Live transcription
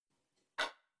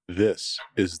This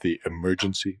is the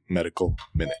Emergency Medical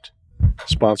Minute,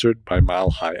 sponsored by Mile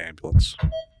High Ambulance.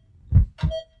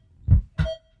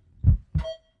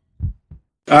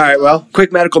 All right, well,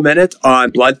 quick medical minute on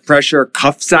blood pressure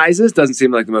cuff sizes. Doesn't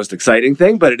seem like the most exciting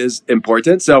thing, but it is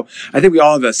important. So I think we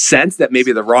all have a sense that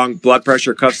maybe the wrong blood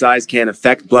pressure cuff size can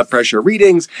affect blood pressure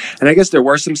readings. And I guess there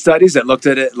were some studies that looked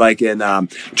at it like in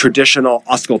traditional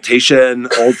auscultation,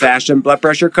 old-fashioned blood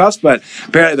pressure cuffs, but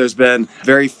apparently there's been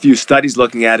very few studies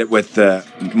looking at it with the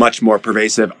much more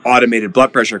pervasive automated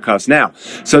blood pressure cuffs now.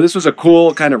 So this was a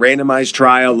cool kind of randomized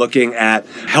trial looking at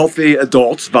healthy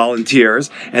adults, volunteers,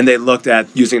 and they looked at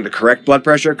using the correct blood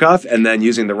pressure cuff and then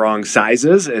using the wrong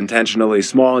sizes, intentionally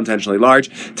small, intentionally large,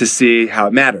 to see how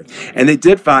it mattered. And they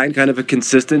did find kind of a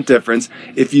consistent difference.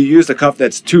 If you used a cuff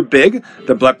that's too big,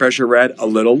 the blood pressure read a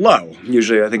little low.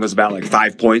 Usually I think it was about like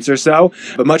 5 points or so.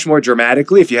 But much more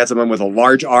dramatically, if you had someone with a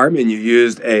large arm and you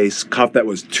used a cuff that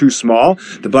was too small,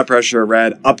 the blood pressure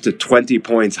read up to 20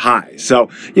 points high. So,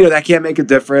 that can't make a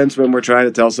difference when we're trying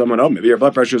to tell someone, oh, maybe your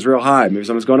blood pressure is real high. Maybe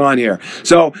something's going on here.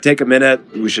 So take a minute.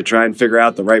 We should try and figure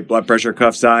out the right blood pressure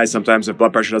cuff size. Sometimes if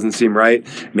blood pressure doesn't seem right,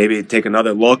 maybe take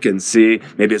another look and see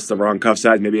maybe it's the wrong cuff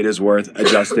size. Maybe it is worth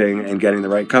adjusting and getting the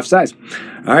right cuff size.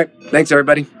 All right. Thanks,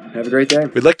 everybody. Have a great day.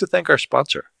 We'd like to thank our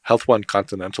sponsor, Health One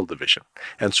Continental Division,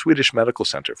 and Swedish Medical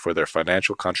Center for their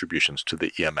financial contributions to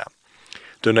the EMM.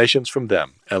 Donations from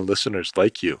them and listeners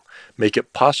like you make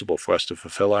it possible for us to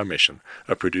fulfill our mission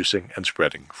of producing and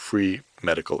spreading free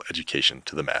medical education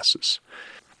to the masses.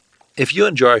 If you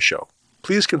enjoy our show,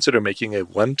 please consider making a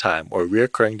one-time or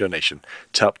recurring donation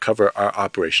to help cover our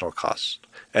operational costs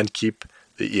and keep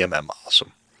the EMM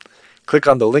awesome. Click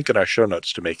on the link in our show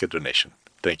notes to make a donation.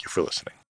 Thank you for listening.